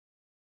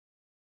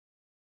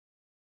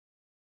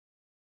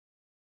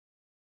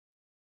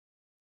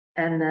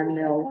and then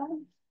they'll.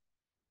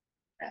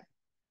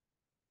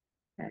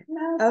 Okay.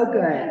 Oh,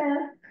 good.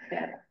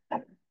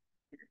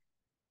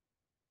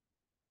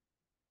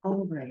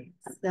 All right.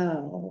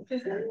 So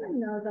does anyone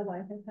know the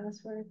Wi-Fi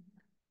password?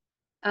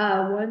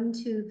 1,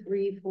 2,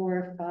 3,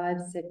 4, 5,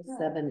 6,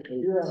 7,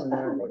 8.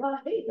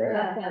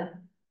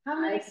 How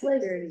many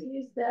places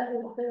use that?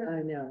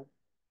 I know.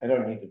 I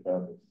don't need to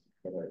know this,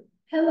 but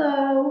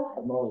Hello.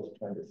 I'm always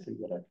trying to see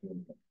what I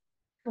can.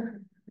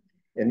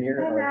 And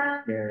here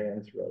are Mary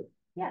Ann's Road.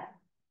 Yeah.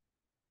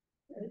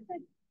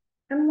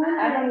 I'm wondering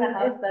I don't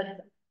know if if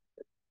that's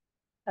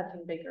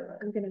touching bigger.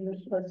 I'm gonna move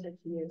closer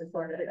to you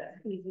before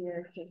it's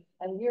easier to.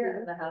 And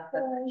you're in the house.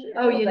 That's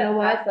Oh, you know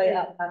what? halfway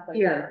up, halfway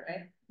Here. down,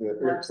 right?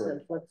 Watch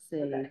this. Let's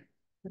see. Okay.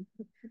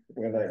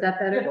 Is that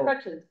better?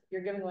 Crutches.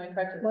 You're giving away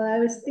crutches. Well, I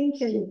was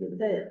thinking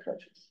that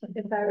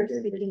if I were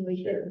speaking,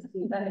 we didn't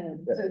speak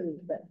him too,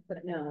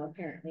 but no,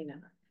 apparently not.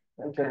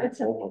 Okay.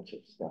 It's a whole bunch of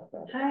stuff.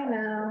 Hi,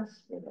 Mal.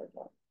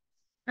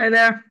 Hi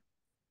there.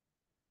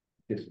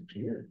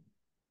 Disappeared.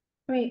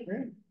 Wait,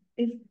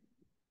 if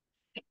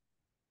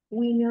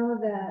we know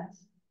that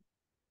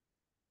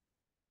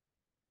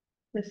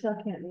Michelle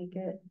can't make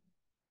it,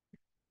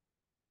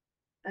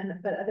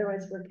 but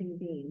otherwise we're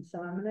convened, so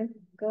I'm gonna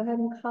go ahead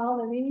and call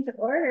the meeting to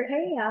order.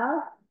 Hey,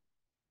 y'all.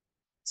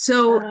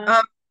 So,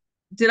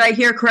 did I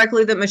hear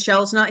correctly that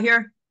Michelle's not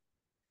here?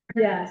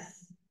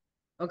 Yes.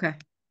 Okay.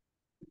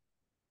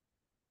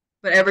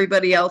 But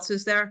everybody else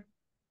is there?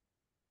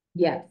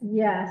 Yes.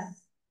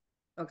 Yes.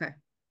 Okay.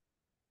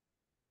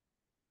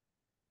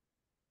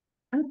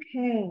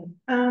 Okay.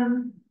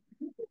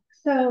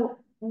 So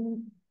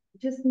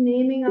just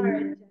naming our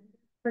agenda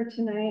for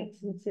tonight,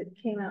 since it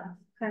came out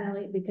kind of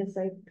late because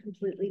I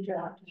completely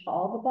dropped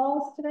all the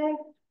balls today.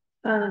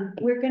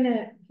 We're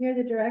gonna hear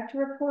the director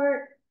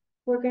report.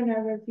 We're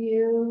gonna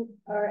review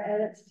our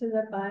edits to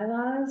the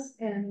bylaws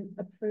and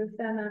approve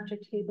them after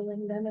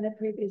tabling them at a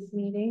previous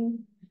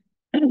meeting.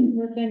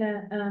 We're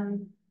gonna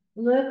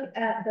look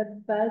at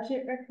the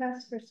budget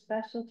request for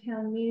special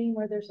town meeting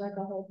where there's like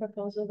a whole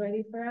proposal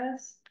ready for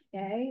us,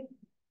 okay?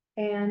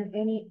 And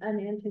any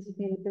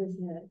unanticipated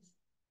business.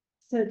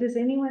 So does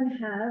anyone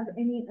have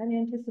any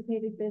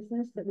unanticipated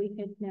business that we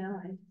could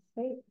now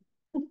anticipate?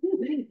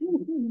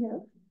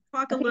 No.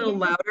 Talk a little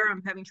louder.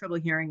 I'm having trouble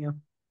hearing you.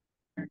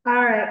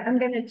 All right, I'm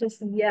gonna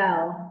just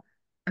yell.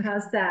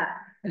 How's that?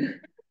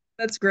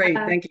 That's great.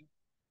 Thank you.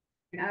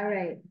 All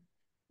right.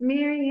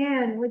 Mary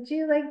Ann, would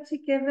you like to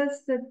give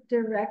us the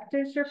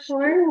director's report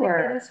Sure.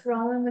 to get us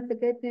rolling with the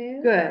good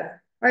news? Good. All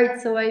right.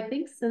 So I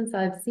think since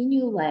I've seen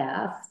you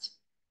last,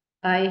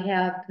 I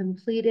have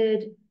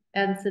completed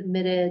and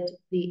submitted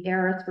the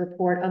ARIS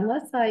report,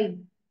 unless I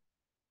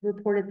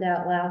reported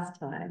that last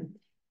time,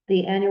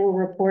 the annual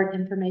report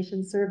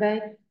information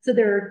survey. So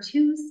there are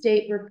 2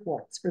 state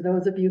reports for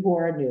those of you who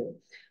are new.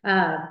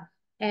 So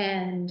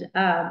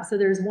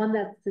there's one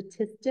that's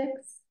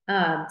statistics.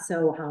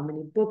 So how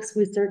many books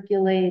we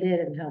circulated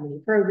and how many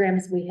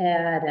programs we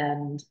had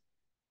and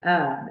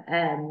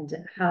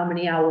how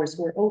many hours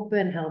were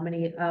open, how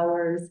many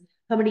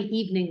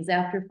evenings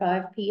after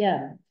 5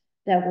 p.m.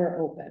 that were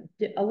open.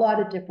 A lot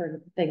of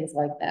different things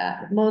like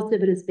that. Most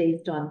of it is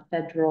based on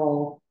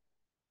federal,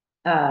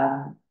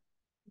 on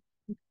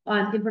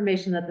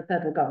information that the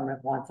federal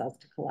government wants us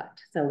to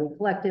collect. So we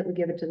collect it, we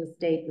give it to the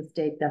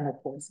state then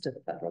reports to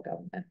the federal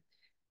government.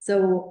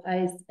 So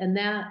and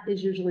that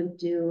is usually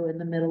due in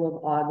the middle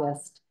of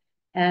August.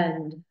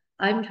 And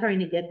I'm trying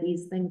to get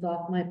these things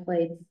off my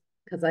plate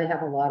because I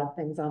have a lot of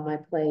things on my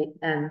plate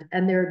and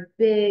they're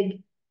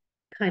big,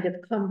 kind of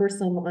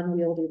cumbersome,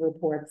 unwieldy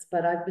reports,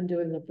 but I've been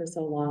doing them for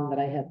so long that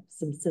I have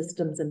some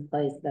systems in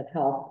place that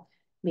help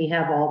me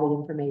have all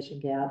the information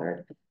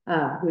gathered,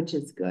 which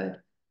is good.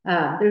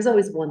 There's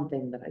always one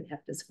thing that I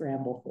have to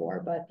scramble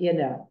for, but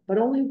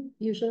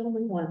usually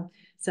only one.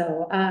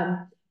 So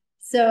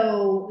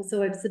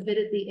I've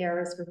submitted the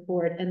ARIS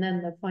report, and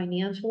then the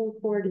financial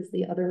report is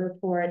the other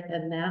report,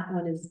 and that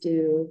one is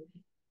due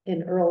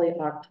in early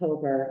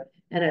October,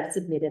 and I've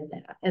submitted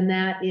that. And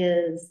that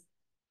is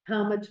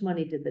how much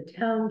money did the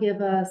town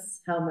give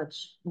us? How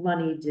much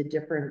money did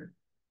different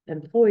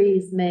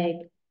employees make?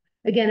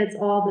 Again, it's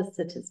all the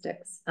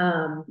statistics.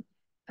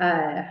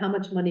 How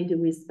much money do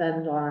we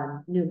spend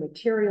on new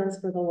materials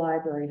for the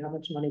library? How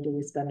much money do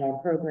we spend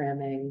on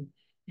programming?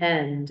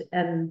 And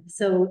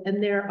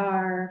there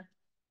are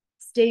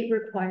state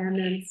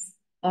requirements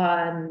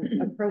on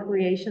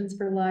appropriations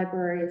for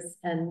libraries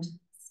and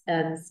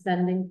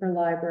spending for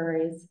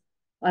libraries,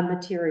 on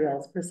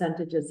materials,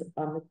 percentages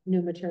on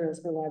new materials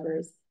for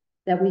libraries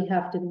that we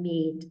have to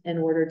meet in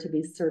order to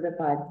be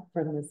certified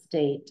from the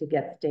state to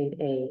get state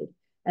aid.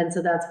 And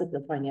so that's what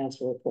the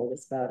financial report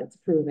is about. It's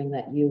proving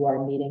that you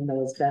are meeting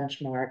those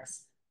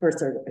benchmarks for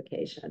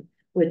certification,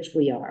 which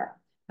we are,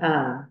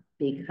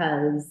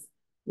 because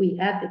we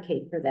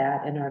advocate for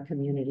that and our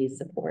community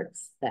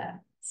supports that.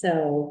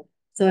 So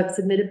I've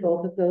submitted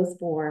both of those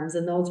forms,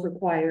 and those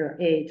require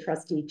a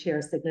trustee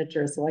chair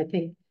signature. So I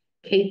think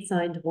Kate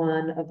signed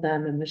one of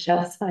them and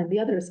Michelle signed the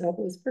other, so it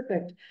was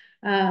perfect.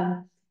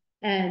 And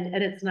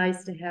it's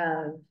nice to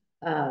have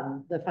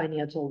the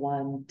financial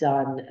one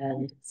done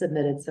and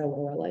submitted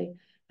so early.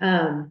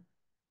 And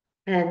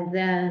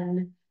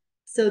then,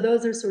 so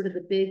those are sort of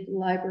the big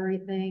library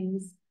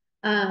things.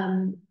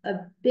 A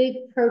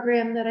big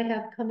program that I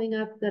have coming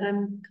up that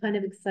I'm kind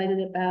of excited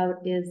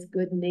about is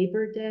Good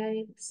Neighbor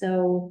Day.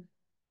 So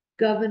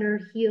Governor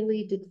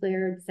Healy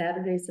declared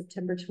Saturday,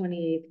 September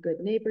 28th,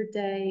 Good Neighbor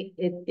Day.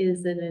 It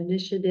is an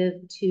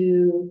initiative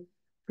to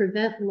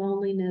prevent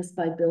loneliness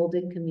by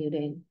building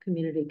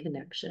community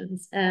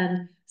connections.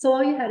 And so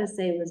all you had to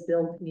say was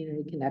build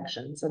community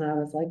connections. And I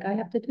was like, I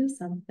have to do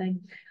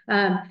something.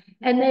 And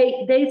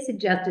they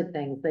suggested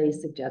things. They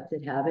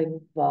suggested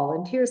having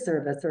volunteer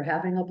service or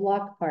having a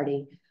block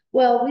party.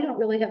 Well, we don't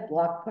really have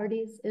block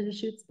parties in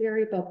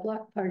Shutesbury, but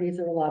block parties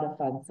are a lot of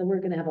fun. So we're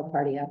going to have a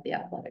party at the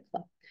athletic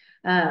club.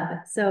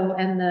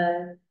 And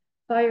the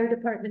fire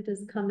department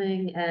is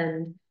coming,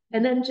 and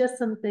then just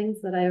some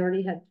things that I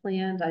already had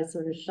planned, I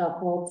sort of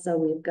shuffled. So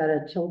we've got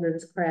a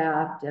children's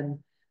craft and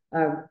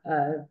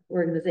a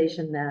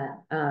organization that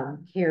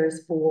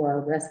cares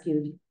for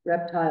rescued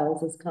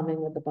reptiles is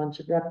coming with a bunch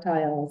of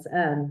reptiles,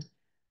 and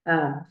we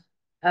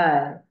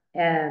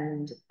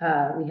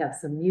have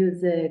some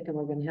music, and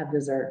we're going to have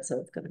dessert,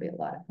 so it's going to be a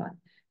lot of fun.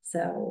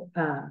 So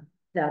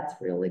that's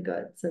really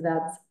good. So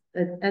that's,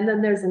 and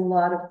then there's a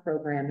lot of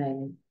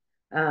programming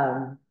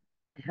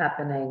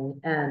happening.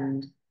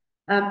 And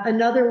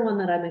another one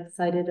that I'm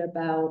excited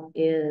about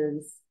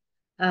is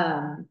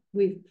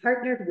we've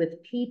partnered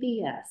with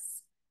PBS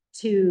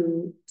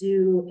to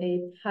do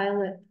a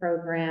pilot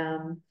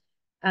program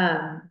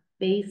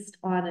based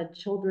on a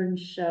children's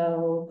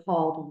show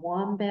called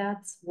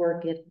Wombats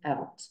Work It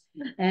Out.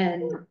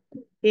 And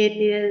it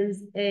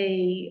is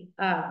a,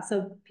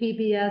 so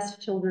PBS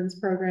children's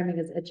programming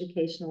is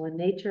educational in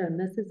nature, and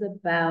this is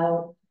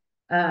about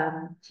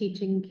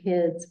teaching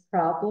kids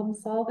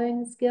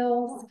problem-solving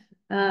skills.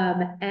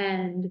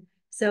 And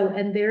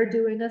they're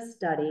doing a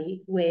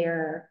study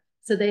where,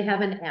 so they have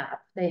an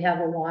app. They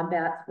have a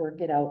Wombats Work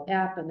It Out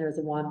app, and there's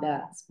a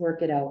Wombats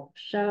Work It Out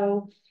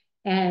show.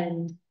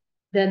 And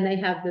then they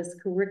have this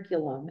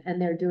curriculum, and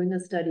they're doing a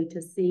study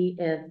to see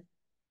if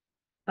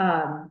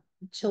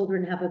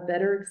children have a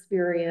better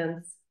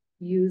experience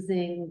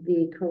using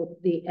the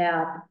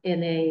app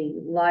in a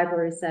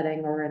library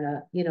setting or in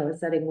a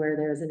setting where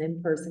there's an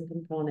in-person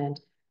component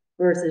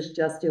versus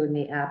just doing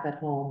the app at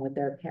home with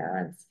their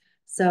parents.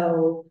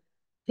 So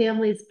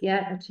families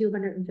get a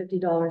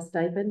 $250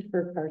 stipend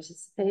for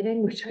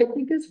participating, which I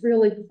think is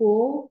really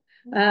cool.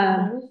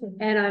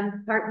 And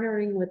I'm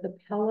partnering with the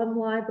Pelham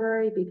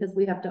Library because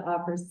we have to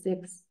offer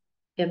 6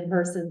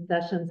 in-person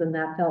sessions, and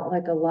that felt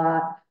like a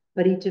lot,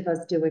 but each of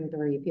us doing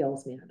 3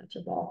 feels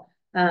manageable.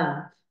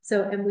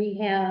 And we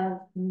have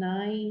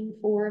 9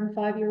 4- and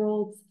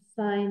 5-year-olds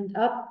signed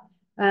up,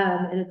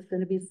 and it's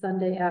going to be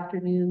Sunday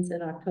afternoons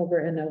in October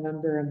and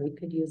November, and we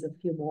could use a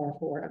few more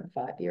 4- and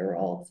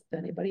 5-year-olds if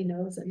anybody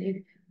knows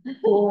any 4-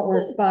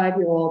 or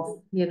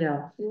 5-year-olds,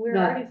 We're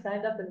already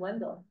signed up in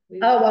Wendell.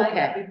 Oh,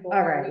 okay.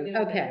 All right.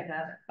 Okay.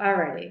 All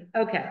righty.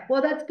 Okay.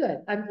 Well, that's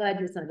good. I'm glad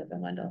you're signed up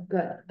in Wendell.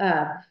 Good.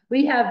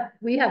 We have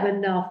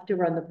enough to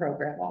run the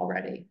program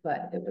already,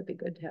 but it would be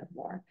good to have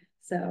more.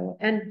 So,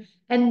 and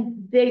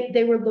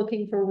they were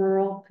looking for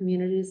rural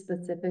communities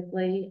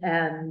specifically,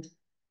 and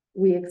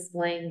we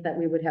explained that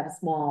we would have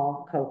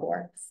small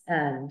cohorts.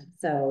 And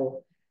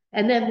so,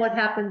 and then what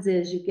happens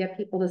is you get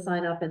people to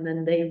sign up, and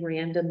then they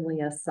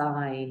randomly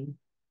assign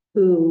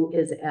who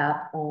is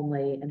app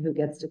only and who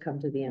gets to come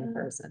to the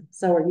in-person.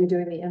 So are you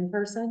doing the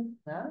in-person?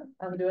 No,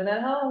 I'm doing it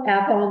at home.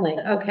 App only.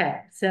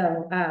 Okay.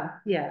 So,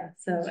 yeah.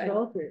 So,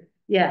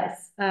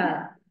 yes.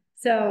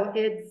 So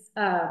it's,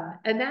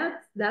 and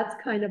that's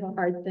kind of a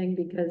hard thing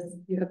because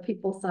you have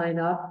people sign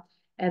up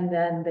and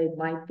then they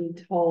might be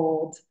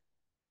told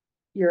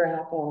you're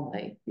app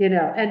only,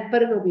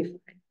 but it'll be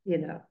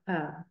fine,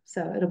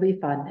 so it'll be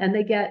fun. And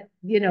they get,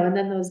 and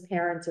then those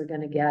parents are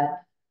going to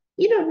get,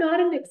 not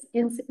an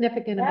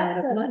insignificant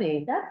amount of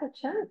money. That's a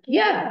chunk.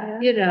 Yeah.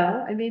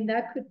 I mean,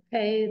 that could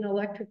pay an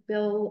electric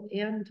bill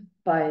and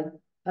buy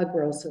a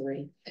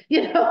grocery,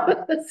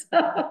 so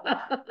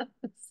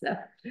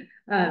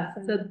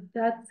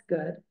that's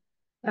good.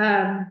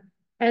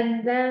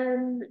 And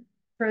then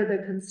for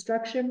the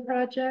construction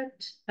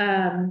project,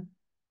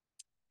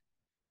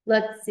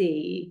 let's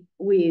see,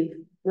 we've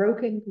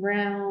broken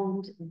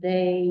ground.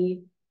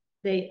 They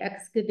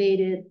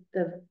excavated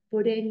the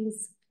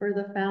footings for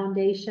the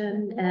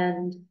foundation.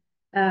 And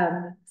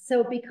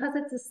so because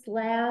it's a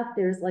slab,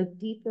 there's like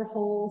deeper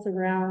holes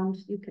around,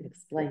 you can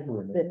explain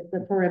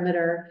the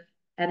perimeter.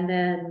 And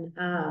then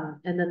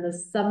the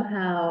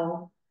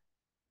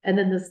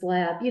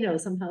slab,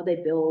 somehow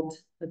they build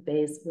the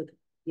base with,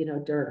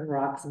 dirt and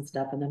rocks and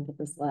stuff, and then put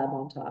the slab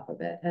on top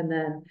of it. And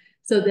then,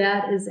 so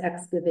that is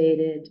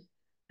excavated.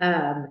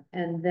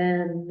 And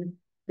then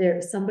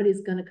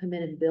somebody's going to come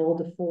in and build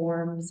the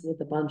forms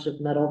with a bunch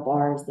of metal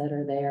bars that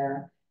are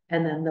there,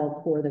 and then they'll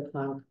pour the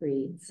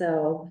concrete.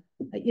 So,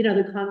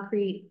 the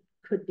concrete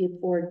could be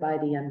poured by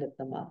the end of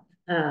the month,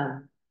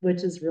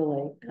 which is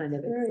really kind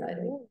of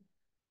exciting.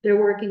 they're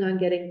working on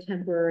getting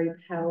temporary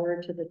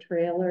power to the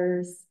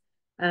trailers.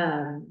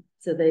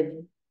 So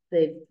they've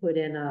put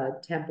in a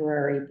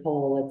temporary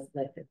pole.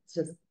 It's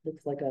just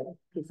looks like a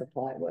piece of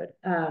plywood.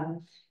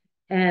 And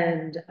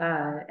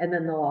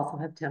then they'll also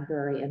have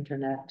temporary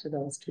internet to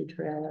those two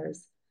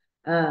trailers.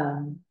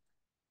 And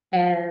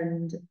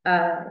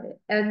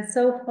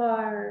so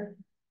far,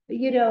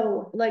 you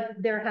know, like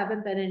there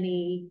haven't been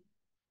any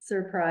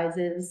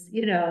surprises,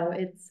 you know,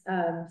 it's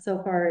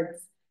so far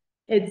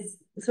it's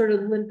sort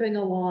of limping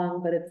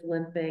along, but it's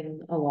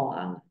limping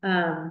along.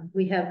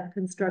 We have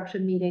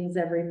construction meetings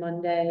every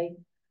Monday.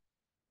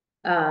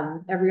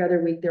 Every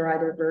other week they're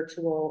either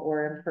virtual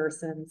or in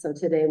person. So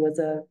today was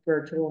a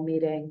virtual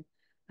meeting.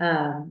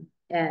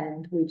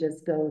 And we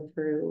just go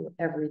through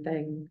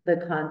everything. The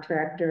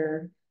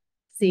contractor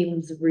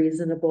seems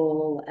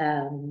reasonable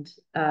and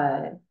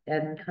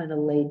kind of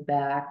laid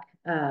back.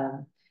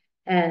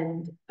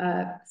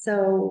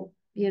 So,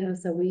 you know,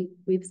 so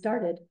we've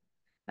started.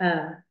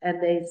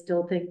 And they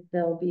still think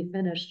they'll be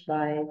finished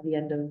by the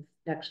end of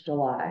next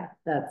July.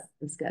 That's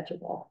the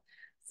schedule.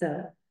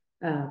 So,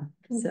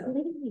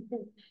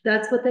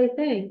 that's what they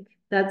think.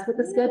 That's what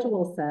the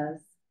schedule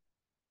says.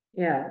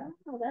 Yeah.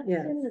 Oh, that's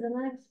Yes. sooner than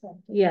I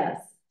expected. Yes.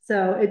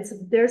 So it's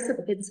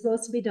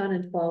supposed to be done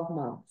in 12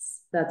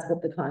 months. That's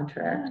what the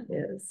contract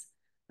is.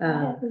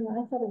 I thought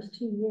it was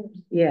 2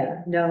 years.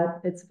 Yeah, no,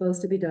 it's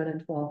supposed to be done in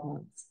 12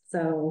 months.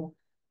 So,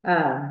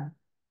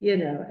 you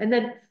know, and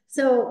then,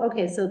 so,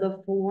 okay, so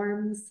the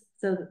forms,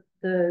 so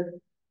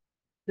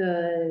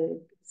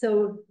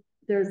so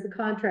there's the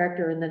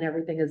contractor and then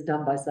everything is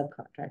done by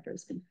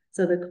subcontractors.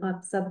 So the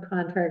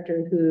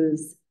subcontractor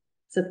who's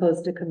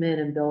supposed to come in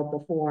and build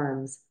the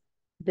forms,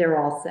 they're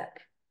all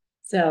sick.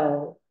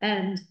 So,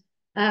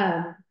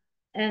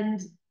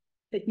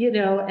 you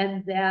know,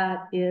 and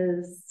that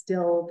is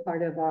still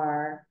part of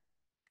our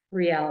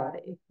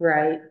reality,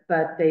 right?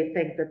 But they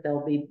think that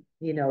they'll be,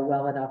 you know,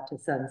 well enough to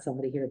send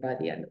somebody here by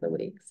the end of the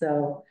week.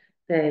 So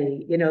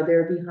they, you know,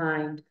 they're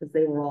behind because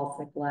they were all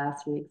sick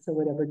last week. So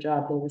whatever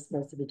job they were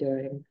supposed to be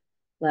doing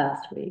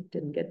last week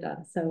didn't get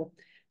done. So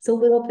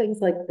little things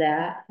like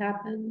that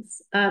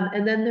happens.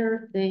 And then there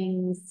are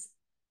things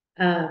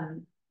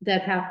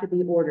that have to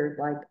be ordered,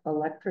 like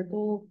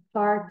electrical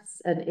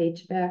parts and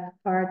HVAC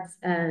parts.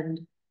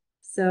 And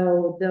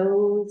so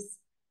those,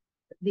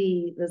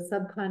 the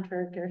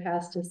subcontractor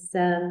has to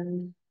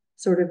send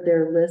sort of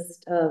their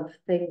list of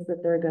things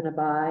that they're going to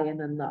buy, and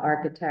then the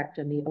architect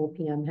and the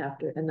OPM have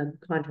to, and the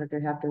contractor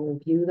have to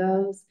review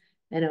those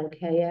and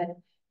okay it.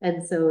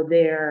 And so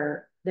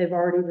they've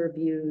already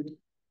reviewed,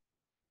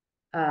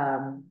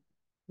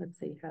 let's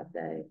see, have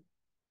they?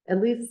 At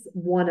least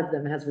one of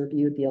them has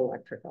reviewed the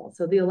electrical.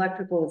 So the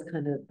electrical is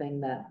kind of the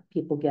thing that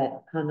people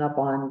get hung up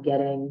on,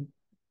 getting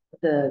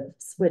the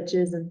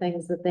switches and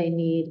things that they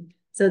need.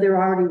 So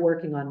they're already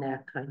working on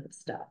that kind of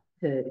stuff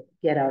to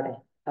get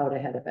out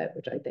ahead of it,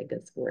 which I think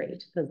is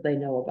great because they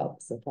know about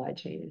the supply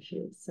chain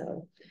issues.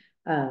 So,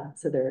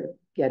 so they're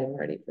getting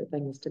ready for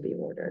things to be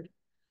ordered.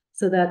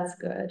 So that's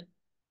good.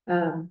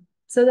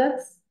 So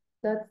that's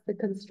the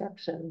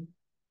construction.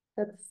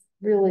 That's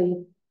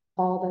really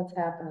all that's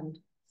happened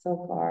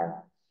so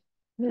far.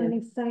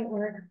 Manning site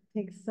work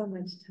takes so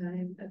much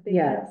time, a big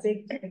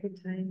chunk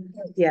of time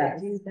Yes.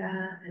 to do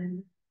that,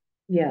 and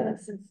Yes.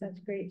 looks in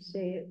such great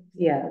shape.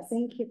 Yes.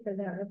 Thank you for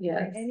that report.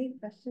 Yes. Any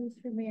questions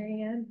for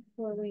Mary Ann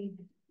before we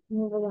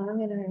move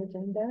along in our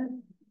agenda?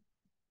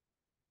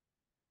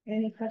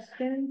 Any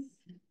questions?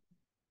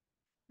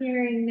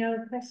 Hearing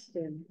no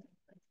questions.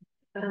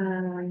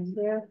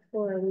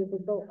 Therefore, we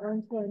will go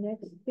on to our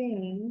next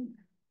thing.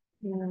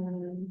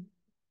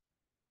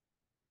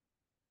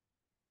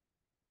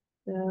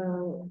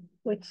 So,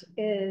 which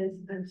is,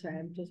 I'm sorry,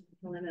 I'm just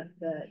pulling up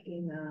the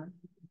email.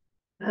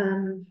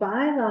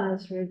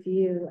 Bylaws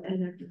review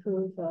and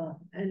approval.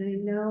 And I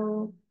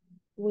know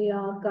we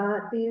all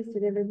got these.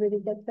 Did everybody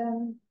get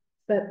them?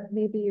 But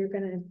maybe you're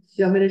gonna. Do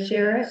you want me to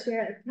share it?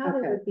 Share it. Probably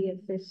Okay. would be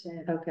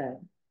efficient. Okay.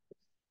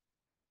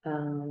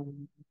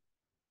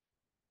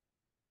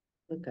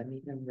 Look, I'm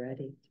even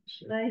ready.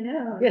 I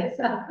know. Yes.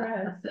 So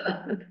impressed.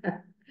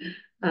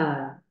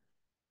 Okay.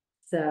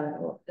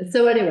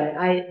 So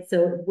anyway,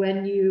 so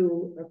when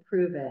you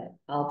approve it,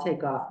 I'll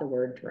take off the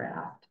word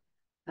draft.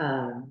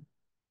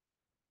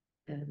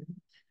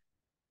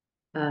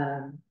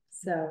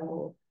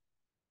 So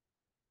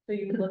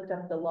you looked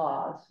up the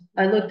laws.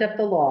 I looked up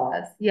the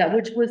laws, yeah,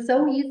 which was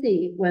so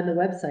easy when the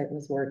website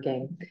was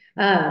working.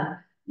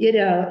 You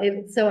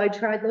know, so I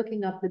tried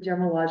looking up the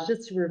general laws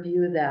just to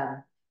review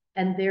them,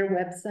 and their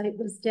website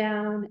was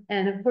down.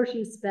 And of course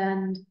you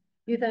think,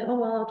 oh,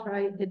 well, I'll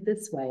try it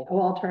this way.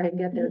 Oh, I'll try and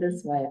get there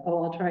this way.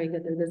 Oh, I'll try and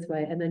get there this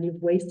way. And then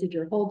you've wasted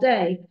your whole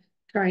day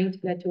trying to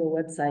get to a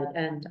website.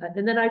 And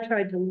then I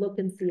tried to look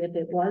and see if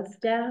it was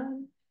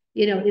down.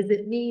 You know, is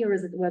it me or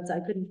is it the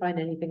website? I couldn't find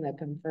anything that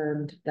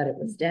confirmed that it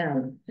was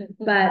down.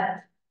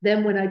 But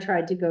then when I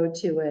tried to go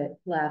to it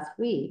last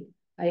week,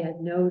 I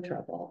had no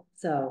trouble.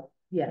 So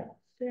yeah.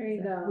 There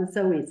you go. It was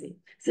so easy.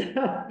 So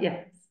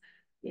yes.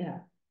 Yeah.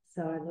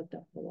 So I looked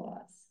up the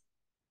laws.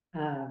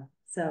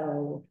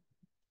 So,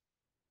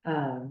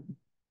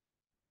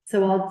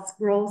 so I'll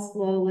scroll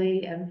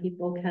slowly and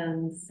people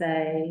can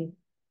say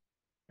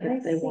I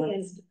if they see want.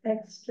 an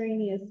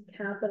extraneous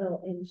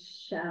capital in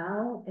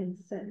shall in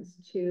sentence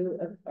 2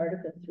 of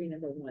Article 3,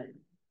 number 1.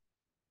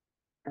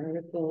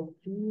 Article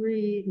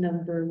 3,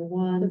 number The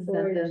 1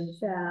 board sentence.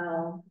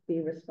 shall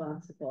be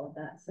responsible,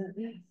 that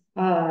sentence.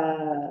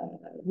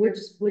 Which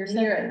You're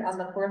near it, sentence? on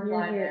the fourth You're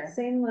line here, there.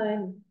 same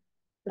line.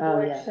 The Oh,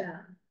 board yeah. shall.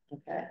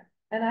 Okay.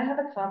 And I have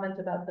a comment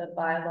about the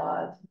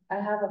bylaws. I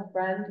have a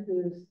friend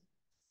who's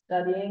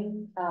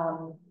studying,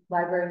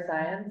 library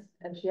science,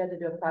 and she had to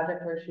do a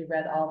project where she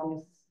read all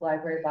these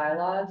library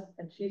bylaws,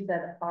 and she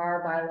said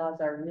our bylaws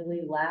are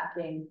really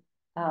lacking,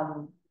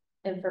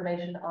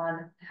 information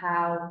on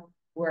how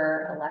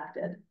we're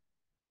elected.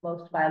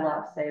 Most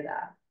bylaws say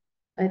that.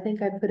 I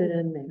think I put it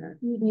in there.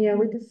 Yeah,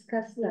 we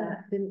discussed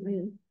that, didn't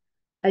we?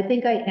 I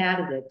think I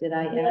added it. Did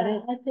I add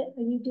it? I think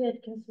you did,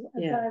 because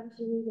as Yeah. I was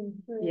reading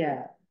through.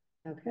 Yeah.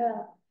 Okay.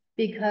 Yeah,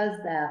 Because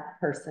that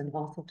person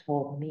also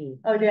told me.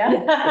 Oh,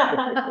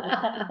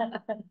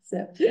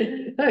 So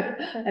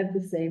I have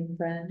the same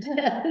friend.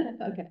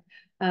 Okay.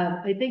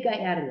 I think I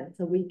added it,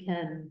 so we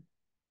can,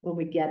 when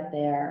we get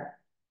there,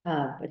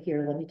 but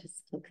here, let me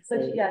just click So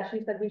save. yeah,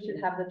 she said we should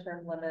have the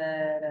term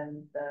limit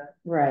and the,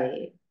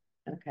 Right,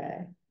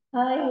 okay,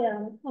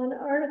 on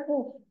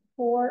Article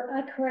 4,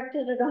 I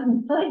corrected it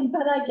on mine,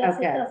 but I guess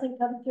it Okay. doesn't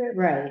come through.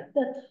 right,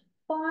 The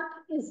font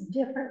is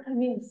different. I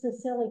mean, it's a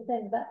silly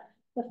thing, but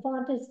the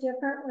font is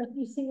different. Where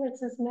you see where it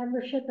says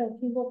membership, and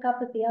if you look up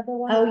at the other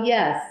one, oh,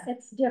 yes,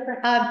 it's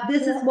different.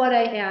 this is what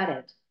I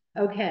added,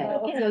 okay,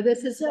 Okay. so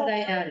this is So what I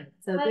added,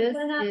 so I this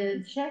went up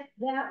and is, checked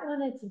that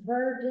one, it's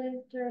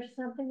verdant or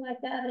something like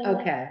that. and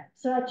okay,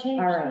 So I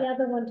changed All right. the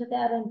other one to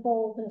that in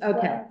bold as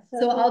okay, well.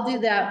 so I'll do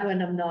that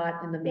when I'm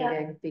not in the Yeah.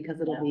 meeting,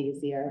 because it'll Yeah. be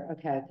easier,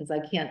 okay, because I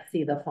can't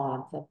see the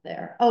fonts up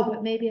there, oh,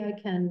 but maybe I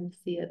can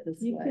see it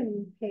this You way,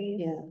 can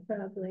paste, Yeah.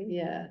 probably.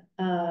 yeah,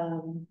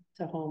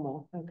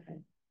 Tahoma, okay.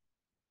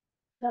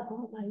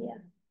 Yeah.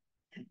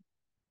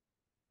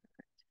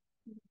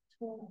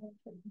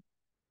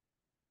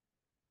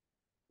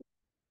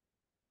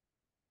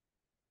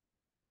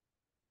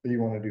 So you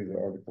wanna do the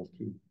articles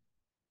too,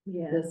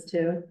 Yeah. This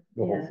too,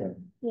 the whole Yeah.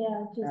 thing?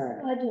 Yeah, just, All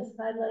right. I just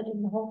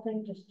highlighted the whole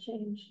thing, just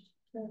changed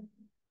to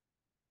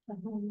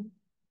home.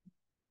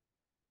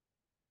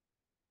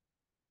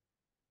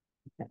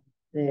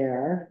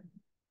 there.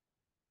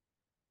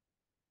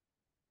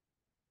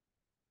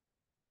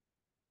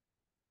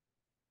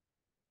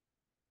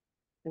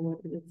 And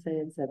what did it say?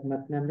 It said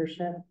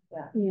membership?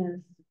 Yes.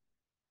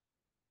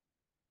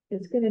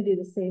 It's gonna do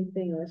the same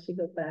thing unless you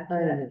go back to I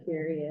know. that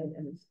period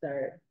and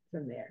start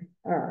from there,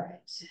 All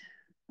right.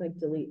 like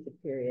delete the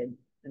period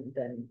and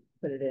then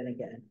put it in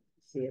again,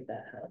 see if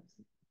that helps.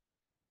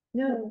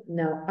 No,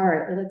 No, all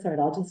right, well, that's all right.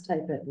 I'll just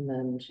type it and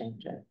then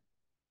change it.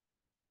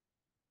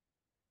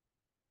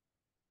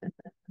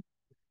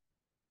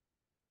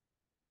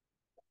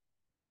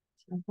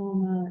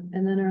 Tahoma,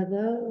 and then are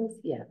those,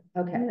 yeah,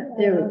 okay, yeah,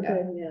 there we okay,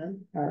 go.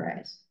 yeah. All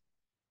right.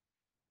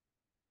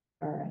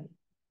 All right.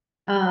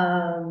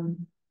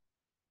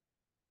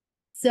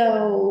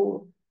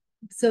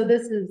 So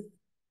this is,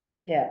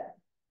 yeah,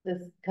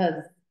 this,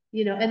 cause,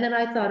 and then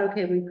I thought,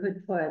 okay, we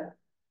could put,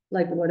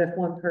 like, what if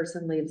one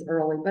person leaves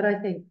early, but I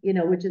think,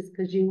 which is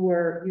because you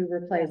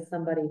replaced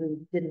somebody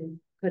who couldn't,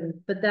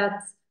 but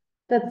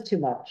that's too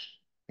much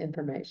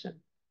information,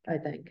 I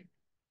think.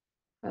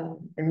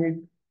 And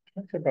we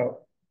talked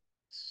about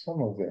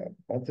some of that,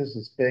 not this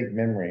is vague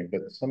memory,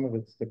 but some of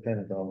it's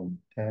dependent on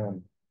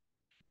town.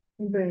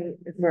 Right,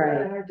 it's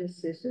Right. not our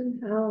decision,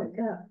 how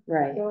that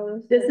Right,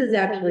 goes. this It's is a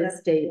actually select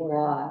state board.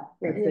 law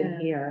that's in Yeah,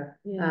 here,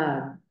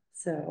 yeah.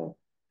 so,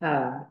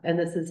 and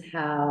this is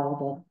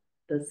how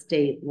the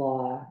state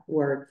law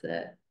words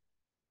it.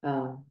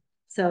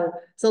 So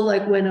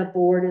like when a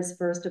board is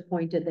first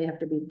appointed, they have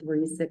to be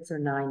 3, 6, or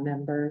 9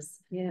 members.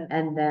 Yeah,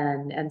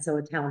 And so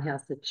a town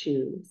has to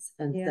choose,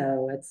 and Yeah.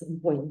 so at some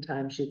point in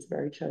time,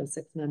 Shutesbury chose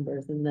 6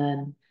 members, and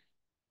then,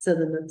 so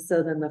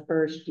then the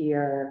first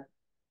year,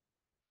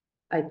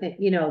 I think,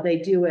 they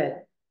do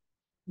it,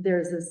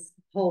 there's this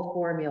whole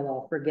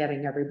formula for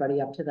getting everybody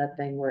up to that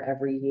thing where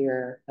every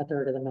year, a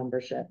third of the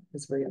membership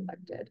is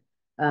reelected.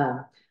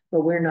 But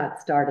we're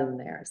not starting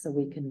there, so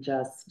we can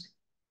just,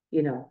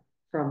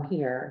 from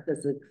here,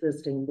 this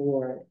existing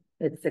board,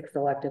 it's 6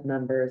 elected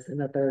members and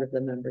a third of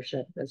the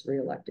membership is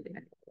reelected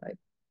annually,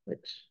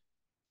 which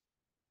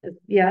is,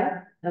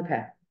 yeah,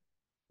 okay,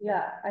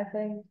 yeah, I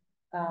think,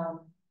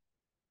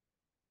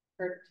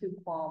 her 2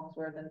 qualms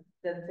were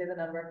didn't say the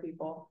number of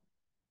people.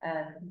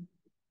 And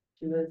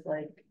she was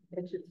like,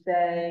 it should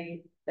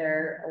say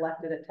they're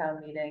elected at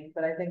town meeting,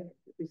 but I think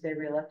if we say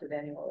re-elected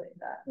annually,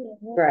 that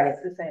right,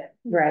 it's the same.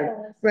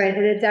 right,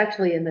 and it's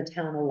actually in the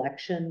town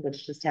election,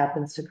 which just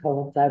happens to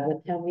coincide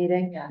with town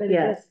meeting. Yeah. but it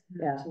Yes,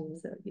 doesn't yeah, have to.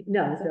 so,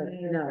 no, It's a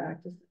matter of no,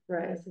 practice.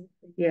 right.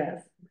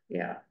 Yes,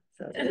 yeah,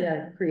 so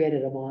yeah,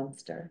 created a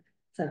monster.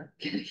 So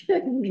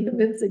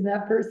convincing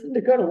that person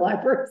to go to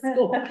library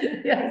school.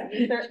 Yeah.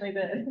 You certainly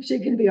did. She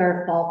can be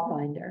our fault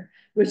finder,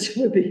 which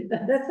would be.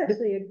 That's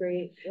actually a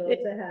great role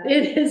to have.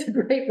 It is a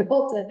great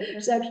role to,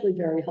 it's actually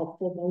very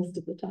helpful most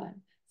of the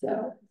time,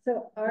 so.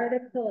 So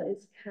article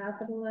is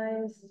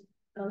capitalized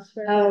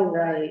elsewhere. Oh,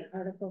 right.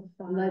 Article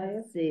 5.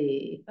 Let's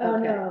see. Oh,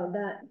 Okay. no,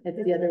 that.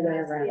 It's the other way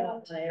that's the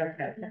around. other way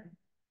Okay.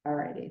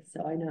 Alrighty,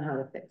 so I know how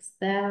to fix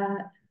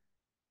that.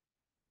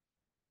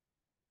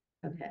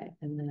 Okay,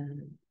 and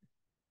then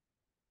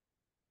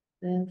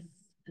this,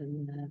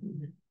 and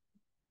then,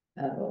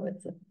 oh,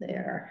 it's up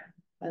there.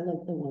 I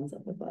love the ones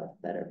up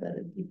above better, but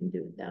you can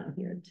do it down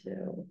here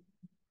too.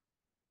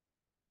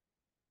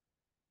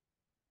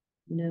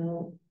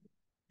 No,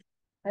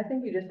 I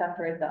think you just have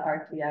to write the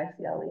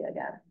RTICLE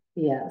again.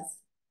 yes,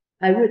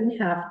 I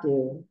wouldn't have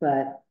to,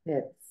 but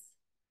it's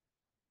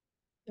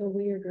A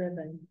weird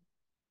ribbon.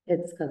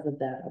 because of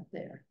that up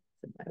there.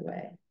 It's in my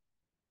way.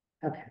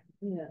 Okay,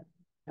 Yeah.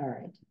 all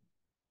right.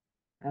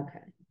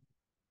 Okay,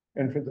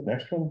 And for the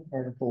next one,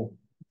 Article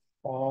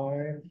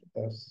 5,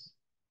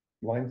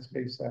 line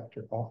space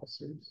after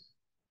officers,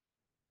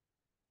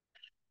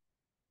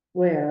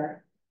 Yeah,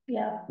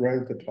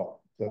 right at the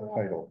top, the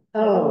title.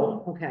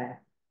 oh, okay.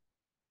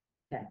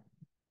 Okay.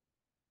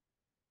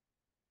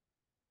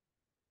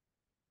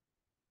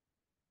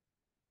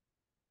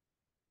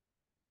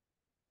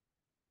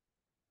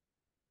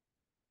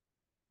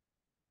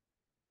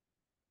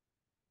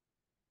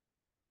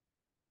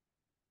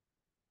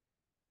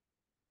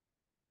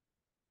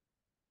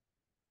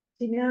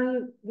 See, now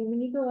when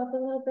you go up a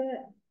little bit,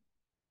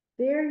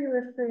 there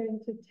you're referring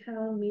to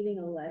town meeting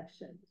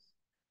elections.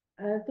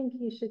 I think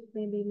you should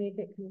maybe make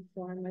it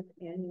conform with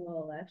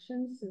annual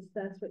elections, since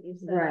that's what you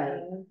said.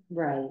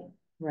 Right,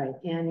 right,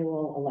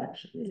 annual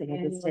elections, and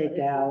we'll just take Annual is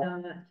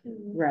out, not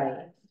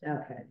right,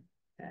 okay,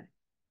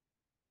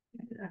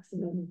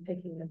 maximum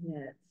picking of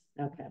minutes.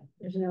 okay,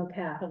 There's no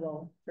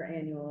capital for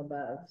annual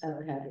above, so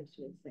Okay. I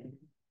should say.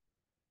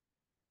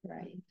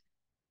 right.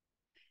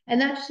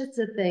 And that's just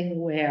a thing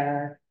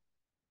where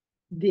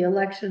the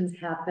elections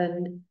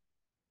happen,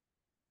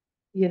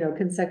 you know,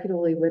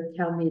 consecutively with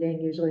town meeting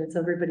usually, and so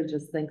everybody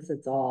just thinks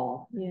it's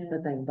all Yeah.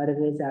 the thing, but it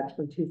is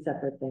actually two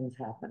separate things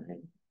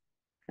happening.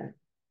 Okay.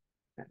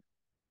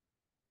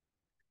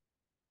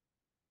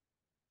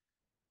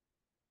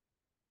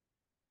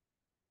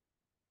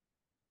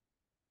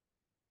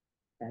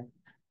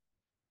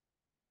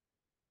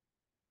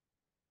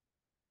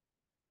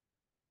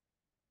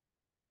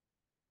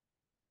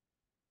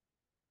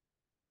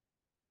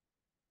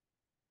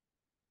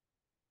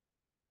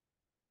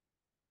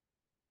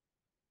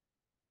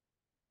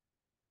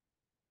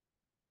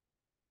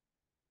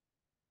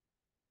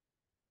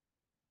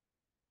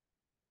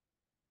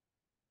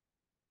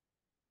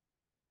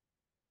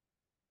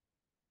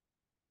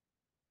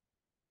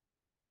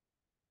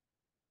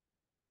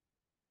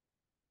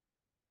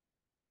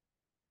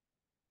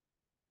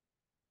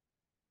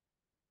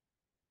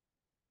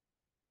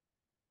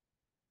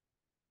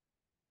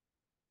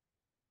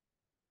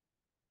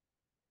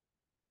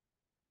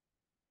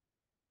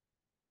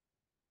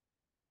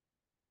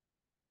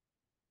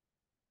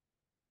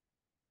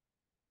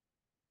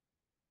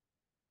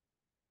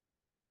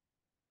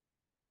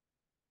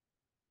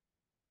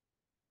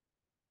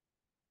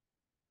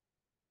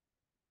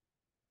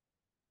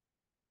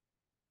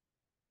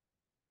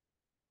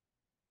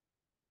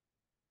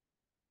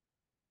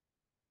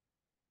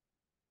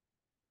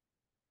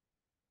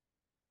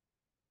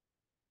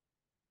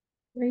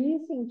 We're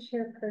using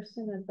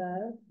chairperson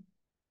above.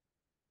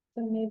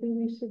 So maybe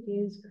we should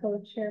use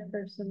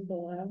co-chairperson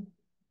below.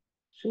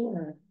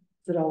 Sure,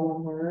 is it all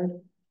one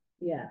word?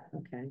 Yeah.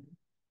 Okay.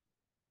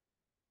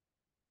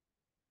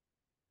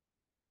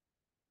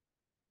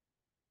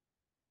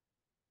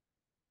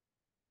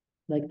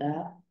 Like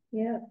that?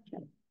 Yeah.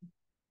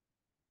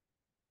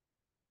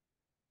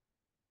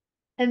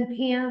 And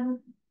Pam,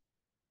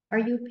 are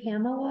you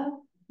Pamela?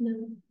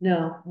 no,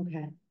 No,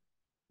 okay.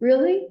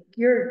 Really?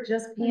 You're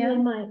just I mean,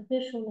 Pam? my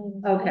official name.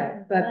 is Okay,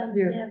 Pam, but I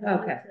you're, never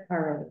okay, use it. all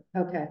right,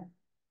 okay.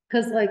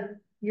 Cause like,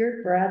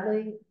 you're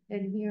Bradley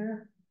in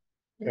here,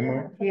 Am I?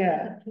 Yeah,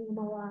 Yeah.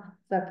 Pamela. is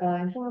that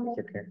fine? Formal.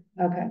 It's okay.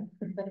 Okay.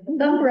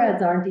 Some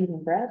Brads aren't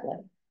even Bradley,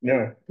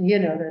 No, you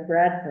know, they're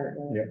Bradford,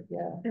 or- Yeah.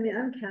 yeah. I mean,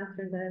 I'm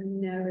Catherine, but I've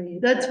never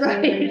used. That's that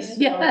right, name, yes,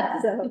 So,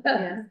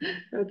 yeah. yes,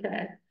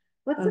 okay.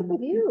 What's up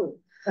with you?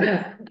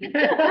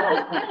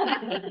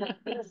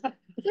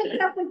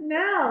 What's up with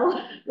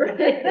Mel?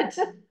 Right.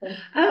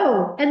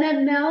 Oh, and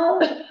then Mel,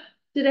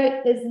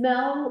 is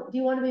Mel, do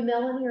you want to be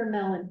Melanie or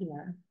Mel in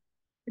here?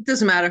 It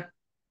doesn't matter.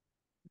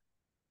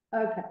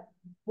 Okay,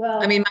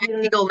 well. I mean, my you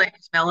don't- legal name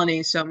is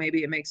Melanie, so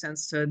maybe it makes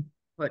sense to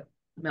put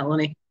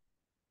Melanie.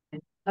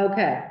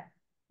 Okay,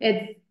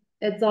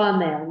 it's on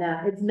there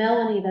now, it's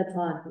Melanie that's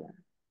on here.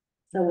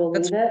 So we'll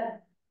That's- leave it,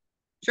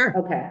 Sure.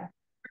 okay.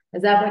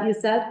 Is that what you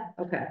said?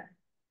 Okay.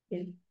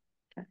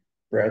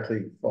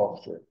 Bradley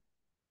Foster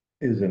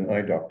is an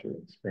eye doctor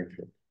in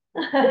Springfield.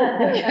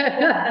 Okay.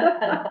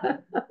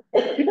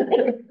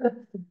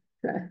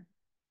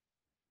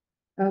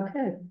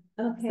 Okay,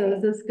 So is Okay,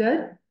 this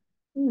good?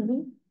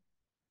 Mhm.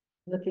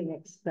 looking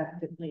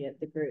expectantly at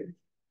the group.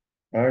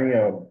 I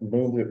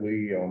move that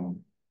we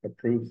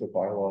approve the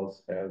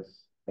bylaws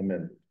as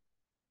amended.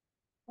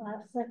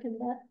 I'll second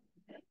that.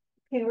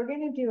 Okay, we're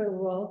gonna do a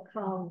roll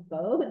call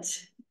vote.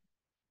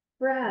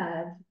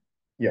 Brad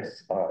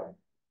Yes, aye.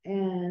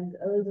 and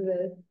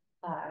Elizabeth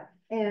Aye.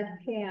 and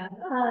Pam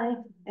Aye.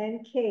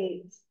 and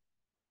Kate.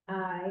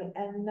 I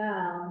and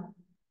Mel.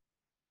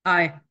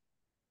 Aye.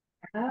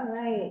 All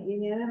right,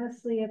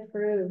 unanimously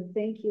approved.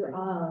 Thank you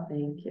all.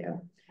 Thank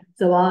you.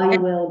 So I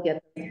will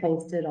get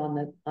posted on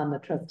the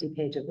trustee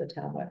page of the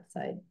town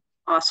website.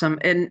 Awesome.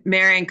 And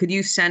Marion, could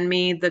you send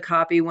me the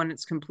copy when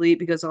it's complete?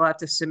 Because I'll have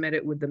to submit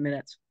it with the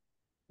minutes.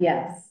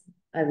 Yes,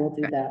 I will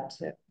do Okay. that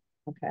too.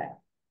 Okay.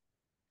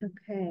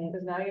 Okay.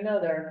 Because now you know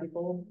there are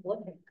people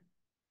looking.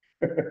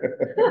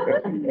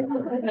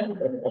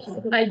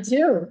 I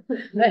do.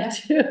 I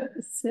do.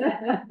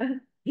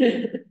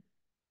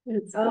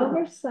 It's good.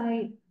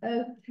 Oversight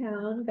of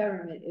town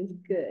government is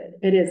good.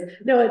 It is.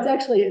 No, it's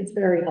actually, it's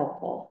very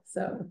helpful.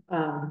 So,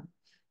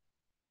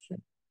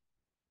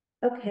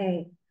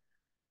 Okay.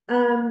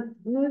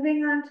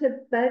 Moving on to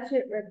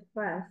budget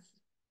request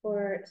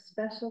for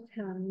special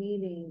town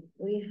meeting.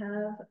 We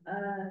have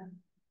a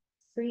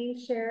screen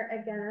share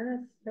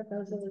again. This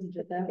proposal was put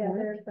Did that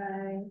together work?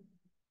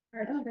 by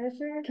our Oh,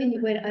 treasurer. can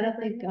you wait? I don't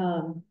think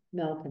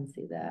Mel can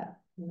see that.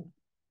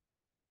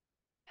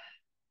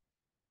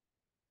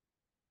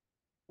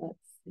 Let's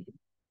see.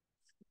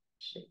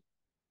 Shape.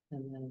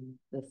 And then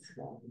this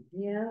one.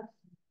 Yeah.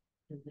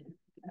 And there we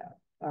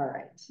go. All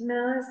right.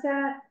 Mel, is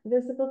that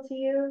visible to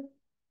you?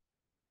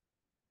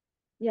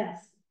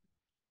 Yes.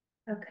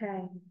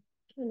 Okay.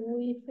 Can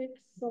we fix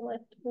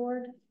select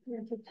board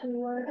into 2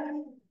 words?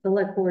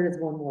 Select board is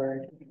one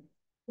word.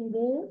 It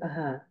is?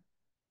 Uh-huh.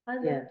 I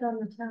Yeah. looked on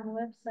the town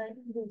website,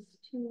 it is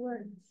 2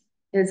 words.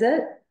 Is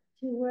it?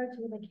 2 words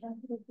with a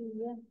capital B,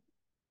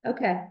 yeah.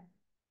 Okay.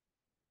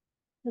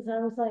 Cause I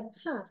was like,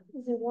 huh,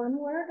 is it 1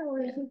 word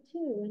or is it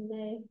 2? And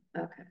they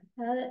Okay.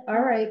 had it.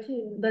 All right. as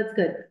 2. That's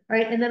good. All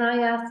right. And then I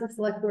asked the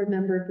select board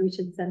member if we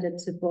should send it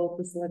to both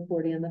the select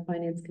board and the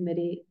finance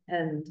committee.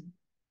 And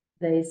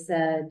they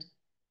said,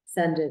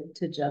 send it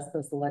to just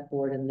the select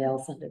board and they'll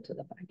send it to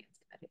the finance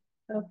committee.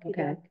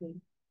 Okay. Okay.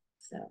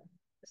 So,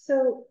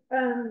 So,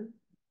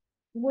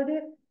 would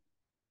it,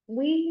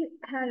 we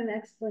had an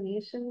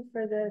explanation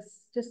for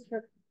this, just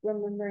for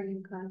remembering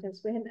in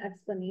context, we had an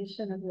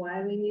explanation of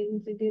why we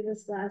needed to do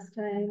this last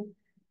time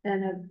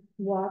and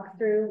a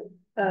walkthrough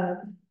of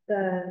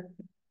the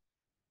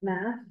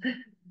math.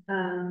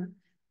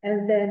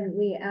 And then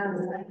we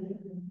asked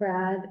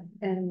Brad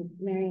and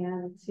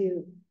Marianne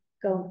to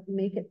go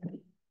make it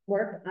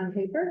work on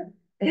paper,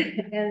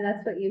 and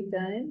that's what you've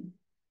done.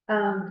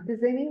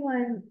 Does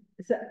anyone,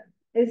 so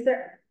is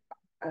there,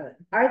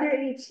 are there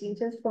any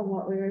changes from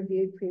what we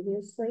reviewed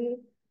previously?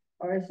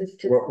 Or is this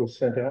just, What was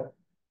sent out?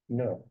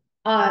 No.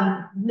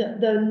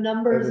 the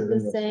numbers Other are than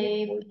the the select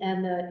same board.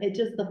 and it's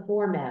just the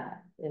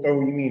format. is- Oh,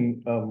 you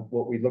mean,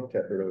 what we looked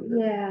at earlier?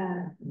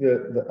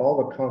 yeah,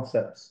 All the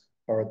concepts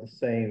are the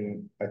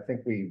same. I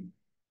think we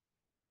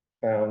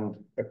found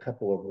a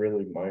couple of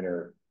really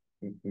minor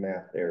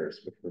math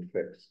errors which were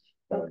fixed.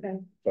 okay,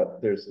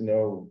 But there's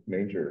no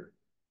major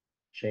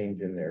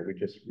change in there. We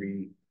just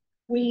We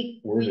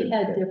Worded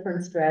had things.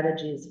 different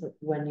strategies for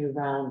when you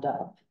round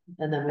up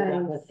and then we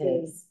went I with see.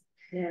 his.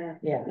 yeah,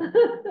 Yeah.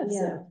 yeah.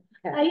 So,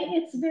 okay.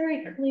 It's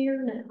very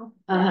clear now.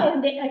 Uh-huh.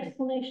 And the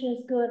explanation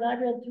is good. I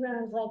read through and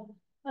I was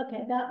like,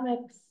 okay, that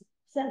makes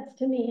sense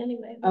to me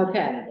anyway. when I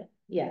Okay. read it.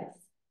 Yes.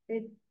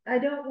 I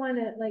don't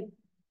wanna like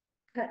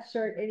cut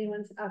short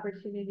anyone's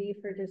opportunity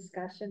for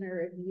discussion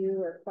or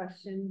review or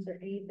questions or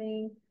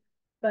anything.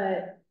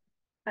 But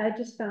I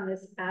just found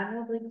this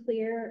admirably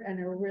clear and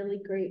a really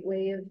great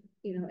way of,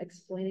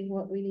 explaining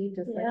what we need,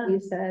 just Yeah. like you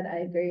said, I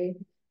agree.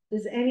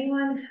 Does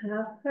anyone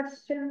have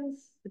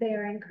questions? They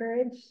are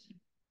encouraged.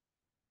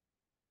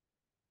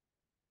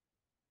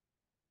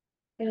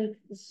 Any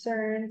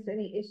concerns,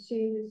 any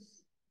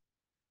issues?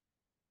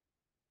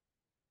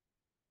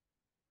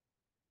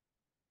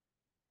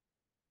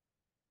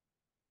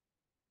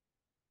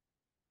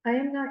 I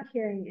am not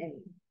hearing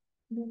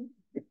any.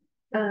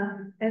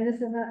 And this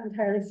is not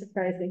entirely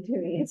surprising to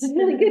me. It's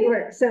really good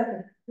work. So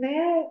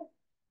may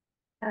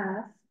I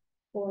ask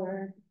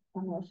for a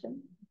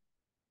motion?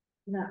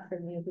 Not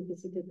from you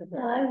because you did the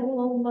I work.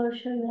 will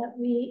motion that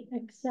we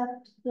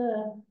accept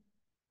the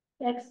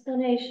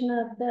explanation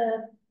of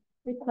the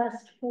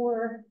request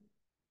for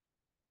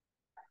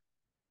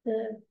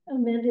the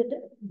amended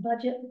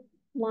budget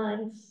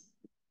lines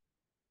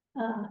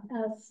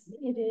as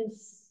it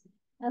is,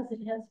 as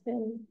it has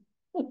been,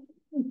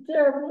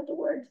 terrible with the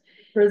words,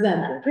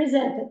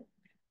 presented.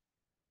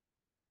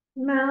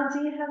 Mal,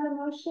 do you have a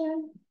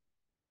motion?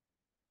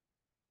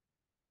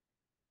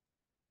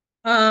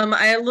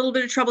 I had a little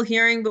bit of trouble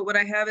hearing, but what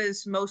I have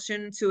is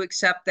motion to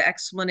accept the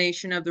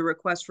explanation of the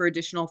request for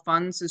additional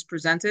funds is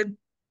presented.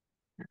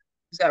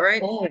 Is that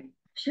right?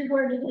 She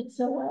worded it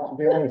so well.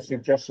 The only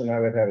suggestion I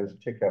would have is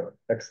take out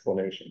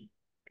explanation,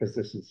 because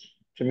this is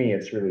to me,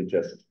 it's really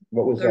just,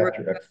 what was The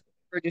after? request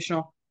for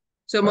additional.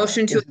 So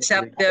motion to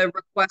accept the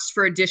request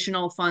for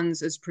additional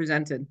funds as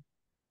presented.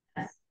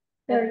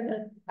 Very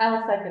good.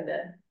 I'll second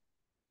it.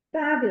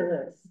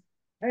 Fabulous.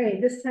 All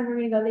right, this time we're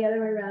gonna go the other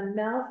way around.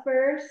 Mel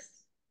first,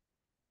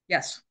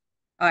 Yes.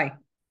 Aye.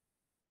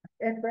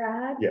 and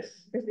Brad? Yes.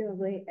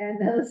 Presumably,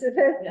 and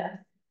Elizabeth? Yes.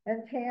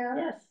 And Pam?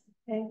 Yes.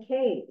 And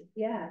Kate,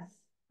 yes.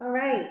 All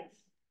right.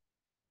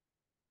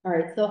 All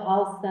right, so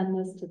I'll send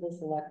this to the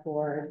select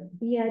board.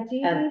 Yeah, do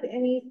you And- need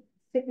any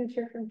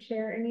signature from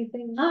chair,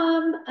 anything?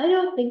 I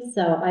don't think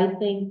so. I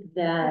think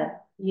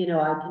that, you know,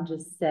 I can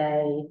just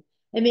say,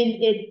 I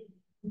mean,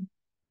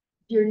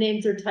 your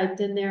names are typed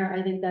in there.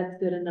 I think that's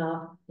good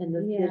enough in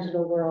this Yeah.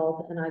 digital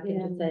world. And I can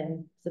Yeah. just say,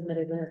 I'm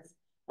submitting this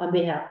on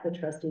behalf of the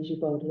trustees. You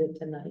voted it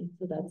tonight,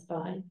 so that's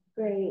fine.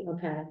 Great.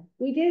 Okay.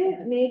 We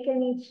didn't make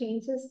any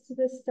changes to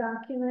this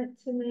document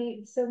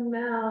tonight, so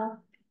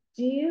Mel,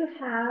 do you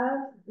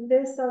have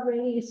this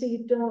already? So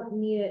you don't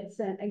need it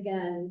sent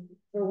again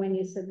for when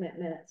you submit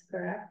minutes,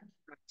 correct?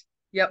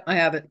 Yep, I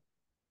have it.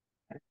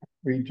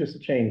 We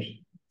just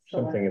changed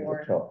something at the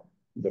Select board. top,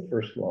 the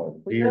first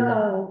line. We Dear-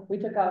 Oh, We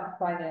took off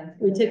finance.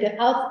 We took it,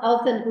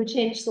 I'll send, we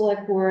changed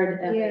select board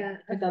and we Yeah,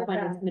 I took out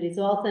finance forgot. committee,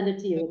 so I'll send it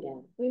to you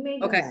again. we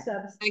made Okay. them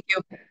subs. Thank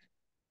you.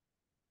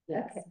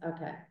 Yes, Okay.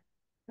 okay,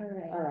 All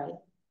right. all right.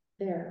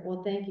 There,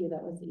 well, thank you,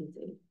 that was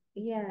easy.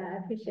 Yeah,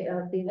 I appreciate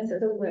all being And so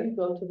so we quick.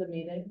 go to the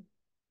meeting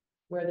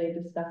where they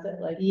discuss it,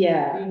 like, do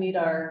Yeah, you need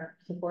our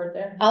support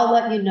there? I'll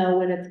let you know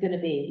when it's gonna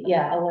be.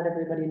 Yeah, I'll let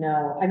everybody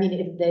know. I mean,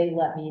 if they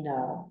let me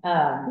know.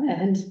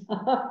 And,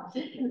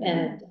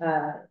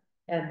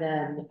 and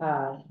then,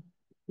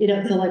 you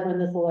know, so like when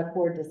the select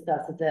board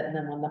discusses it and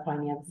then when the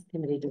finance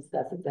committee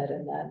discusses it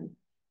and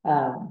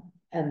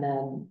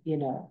then, you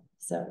know,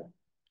 so,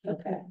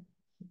 okay.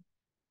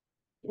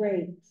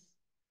 Great.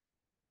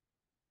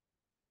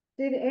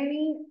 Did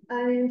any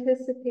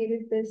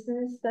unanticipated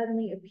business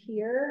suddenly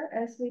appear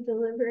as we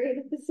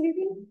deliberated this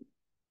evening?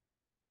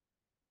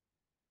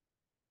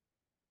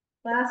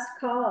 Last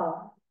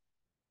call.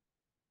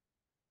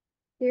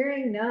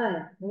 Hearing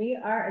none, we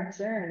are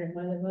adjourned in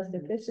one of the most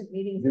efficient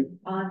meetings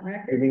on Do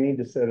record. we need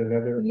to set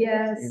another?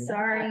 Yes,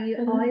 sorry, you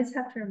always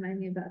have to remind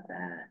me about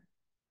that.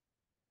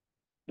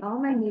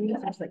 All my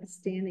meetings are like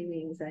standing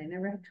meetings, I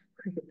never have to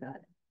worry about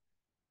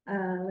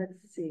it.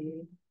 Let's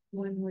see,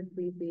 when would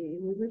we be?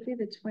 We would be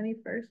the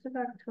 21st of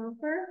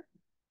October?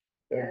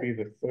 That'd be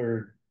the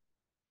third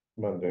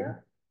Monday.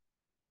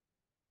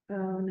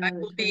 Oh, no. I the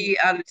will 20 be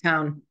out of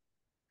town.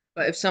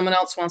 But if someone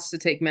else wants to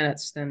take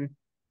minutes, then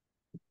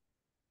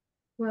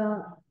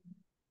Well,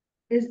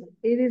 it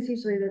is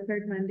usually the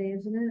third Monday,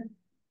 isn't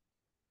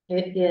it?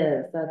 It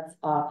is, that's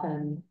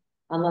often,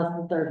 unless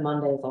the third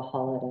Monday is a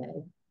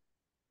holiday.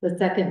 The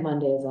second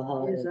Monday is a It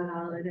holiday. is a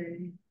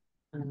holiday.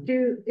 Um,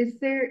 Is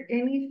there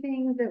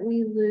anything that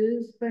we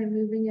lose by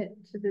moving it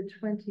to the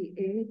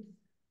 28th?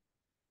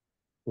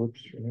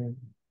 Whoops.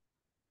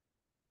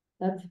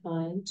 That's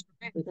fine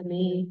with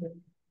me.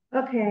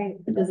 Okay,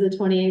 Does the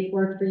 28th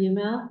work for you,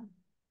 Mel?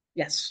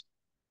 yes.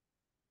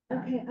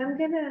 okay, I'm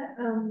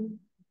gonna,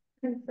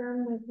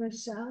 confirm with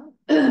Michelle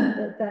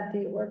that that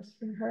date works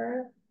for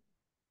her.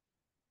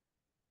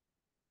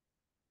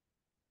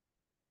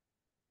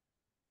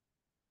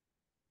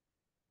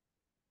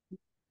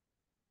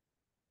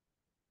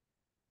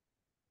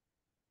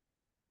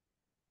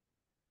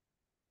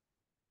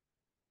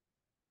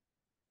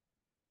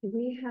 Do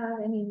we have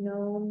any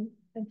known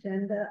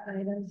agenda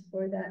items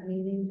for that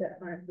meeting that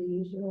aren't the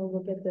usual?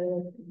 Look at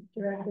the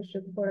director's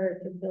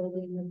report, the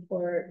building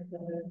report,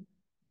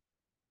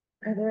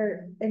 are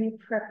there any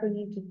prep we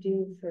need to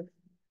do for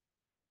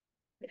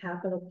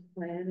capital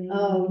planning?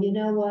 Oh, you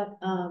know what,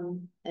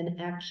 an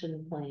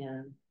action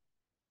plan.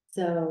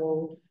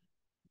 So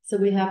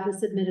we have to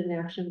submit an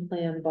action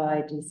plan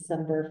by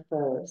December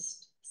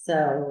 1st,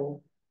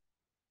 so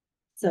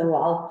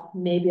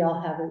maybe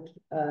I'll have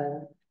a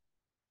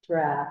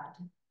draft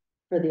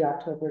for the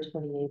October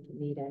 28th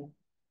meeting.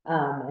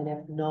 And if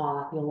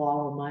not, you'll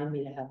all remind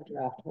me to have a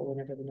draft for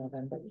whenever the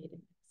November meeting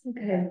is.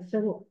 Okay,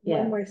 so Yeah.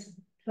 when we're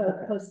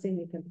posting,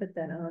 you can put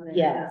that on there.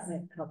 Yes, That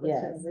might help us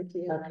yes. over to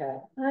you. Okay,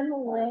 I'm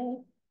away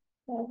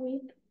that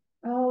week.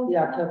 Oh. the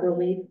October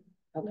week,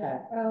 okay.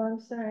 Oh, I'm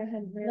sorry, I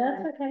hadn't That's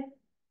realized. okay.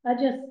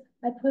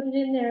 I put it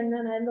in there and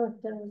then I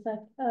looked and was like,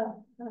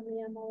 oh,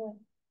 I'm away.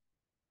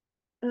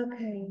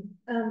 Okay,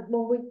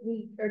 well,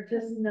 we are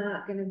just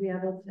not gonna be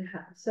able to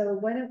have, so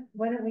why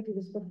don't we do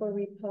this before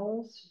we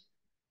post?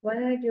 Why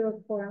don't I do a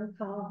quorum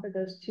call for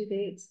those two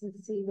dates and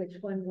see which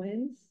one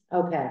wins?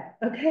 Okay,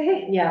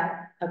 Okay?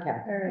 yeah, okay,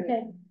 All right,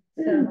 Okay,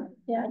 so,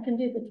 yeah, I can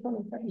do the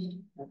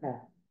 21st. okay.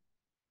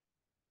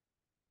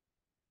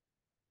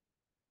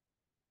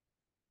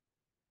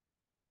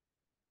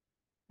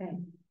 okay,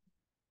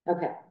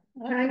 Okay,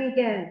 trying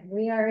again,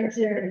 we are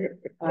adjourned.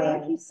 all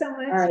Thank right, you so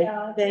much, all right,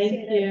 y'all. thank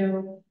Appreciate it.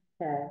 you.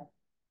 Okay.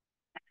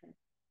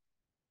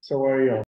 So